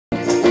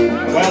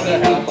Well, to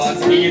help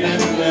us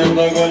heathens live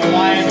a good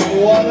life,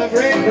 what a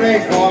great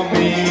break for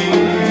me.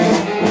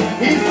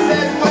 He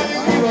said, when you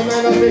give a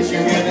man a fish, you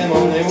give him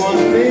only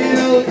one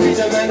meal. Teach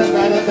a man a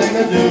better thing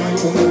to do.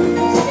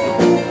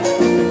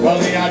 Well,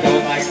 me, I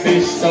don't like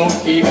fish, so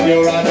keep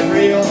your rod and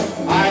reel.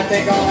 I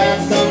think I'll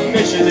have some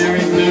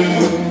missionaries too.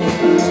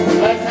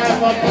 Let's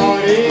have a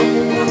party.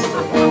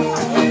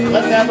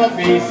 Let's have a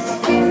feast.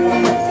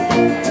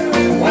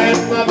 When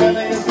my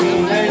belly is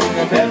full and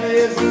your belly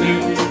is too,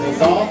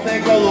 let's all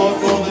thank the Lord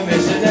for the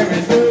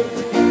missionaries too.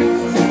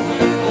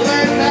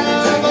 Let's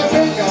have a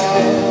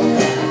cookout,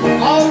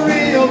 a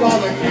real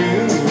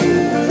barbecue.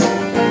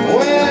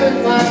 When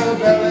my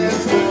belly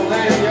is full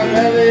and your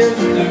belly is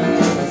too,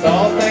 let's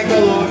all thank the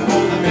Lord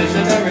for the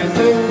missionaries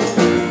too.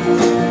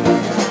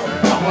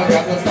 I've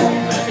got the salt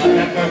and the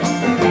pepper,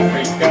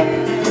 paprika,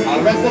 a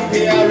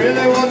recipe I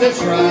really want to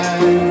try.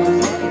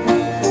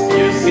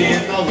 You see,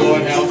 the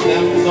Lord helps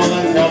them, so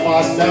let's help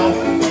ourselves.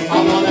 I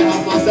want to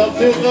help myself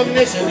to the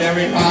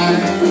missionary pie.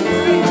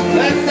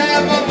 Let's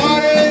have a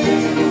party.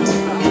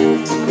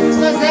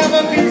 Let's have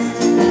a feast.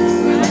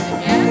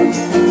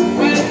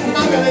 When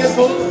my belly is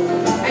full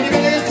and your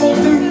belly is full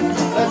too,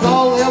 let's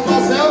all help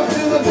ourselves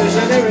to the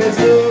missionaries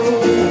too.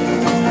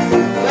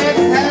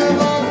 Let's have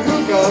a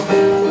cook-up,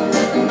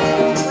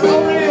 a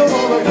real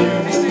barbecue.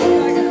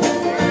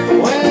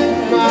 When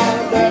my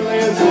belly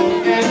is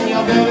full and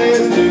your belly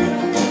is too,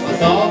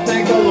 let's all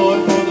thank the Lord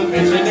for the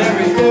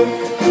missionaries too.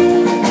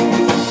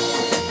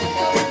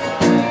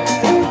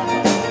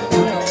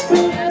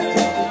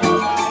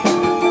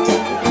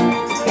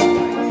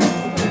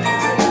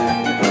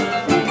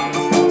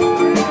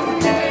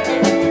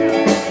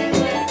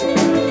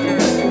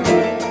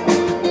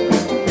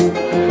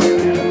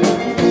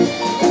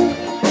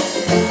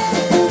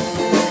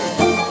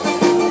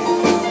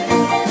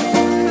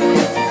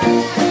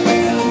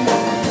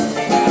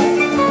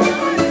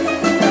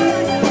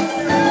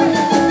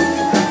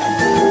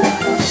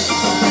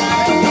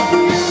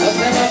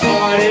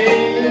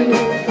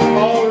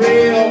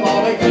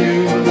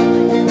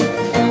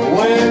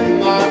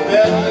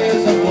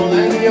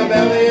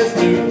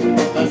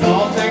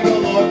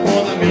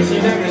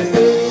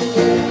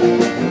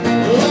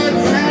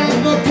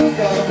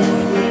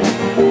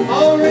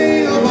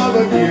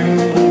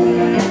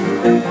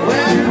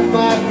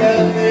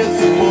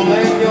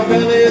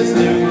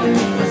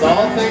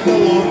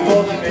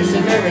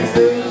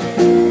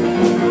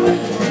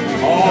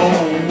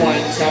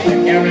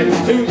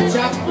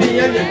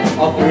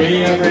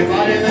 Three every